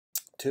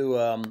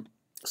To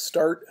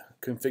start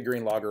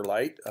configuring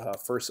Loggerlite,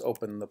 first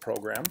open the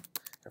program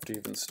after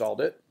you've installed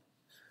it.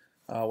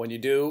 When you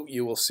do,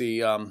 you will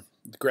see the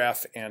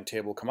graph and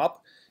table come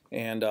up,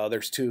 and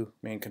there's two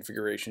main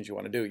configurations you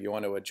want to do. You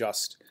want to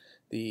adjust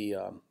the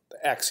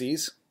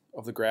axes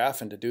of the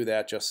graph, and to do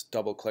that, just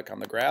double click on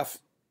the graph.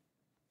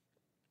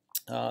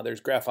 There's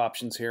graph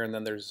options here, and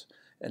then there's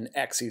an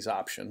axes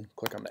option.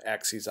 Click on the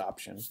axes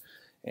option,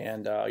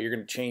 and you're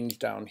going to change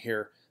down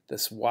here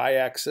this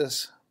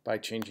y-axis by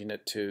changing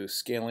it to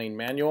scaling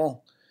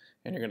manual,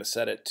 and you're going to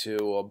set it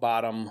to a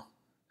bottom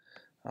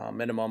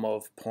minimum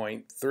of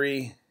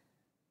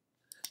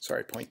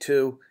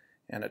 0.2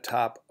 and a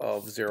top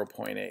of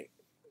 0.8.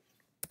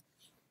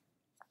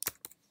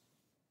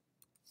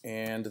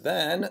 And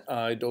then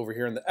over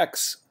here in the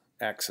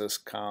x-axis,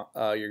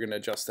 you're going to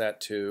adjust that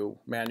to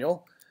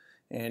manual,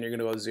 and you're going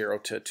to go 0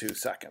 to 2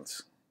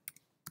 seconds.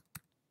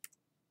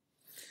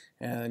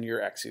 And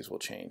your axes will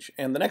change.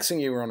 And the next thing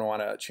you're going to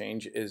want to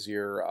change is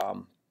your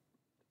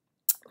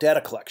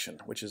data collection,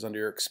 which is under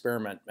your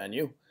experiment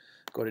menu.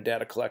 Go to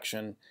data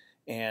collection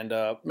and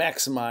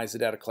maximize the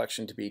data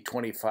collection to be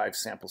 25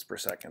 samples per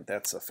second.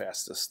 That's the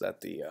fastest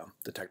that the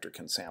detector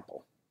can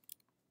sample.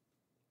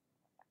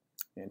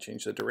 And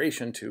change the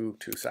duration to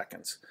 2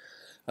 seconds.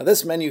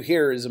 This menu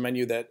here is a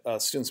menu that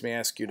students may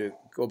ask you to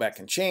go back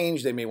and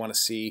change. They may want to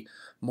see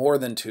more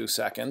than 2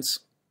 seconds.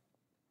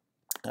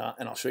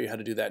 And I'll show you how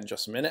to do that in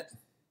just a minute.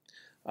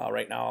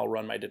 Right now I'll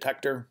run my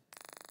detector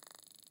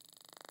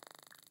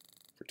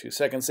for 2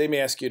 seconds. They may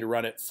ask you to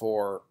run it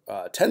for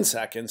 10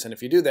 seconds, and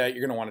if you do that,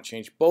 you're going to want to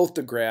change both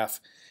the graph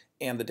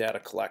and the data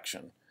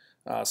collection.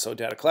 So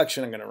data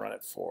collection, I'm going to run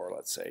it for,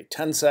 let's say,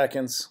 10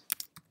 seconds.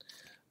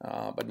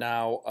 But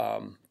now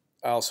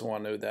I also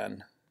want to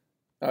then,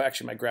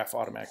 actually my graph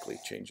automatically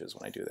changes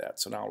when I do that.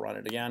 So now I'll run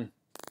it again.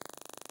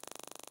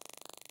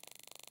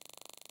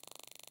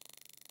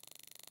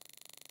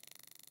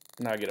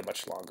 Now I get a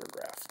much longer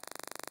graph.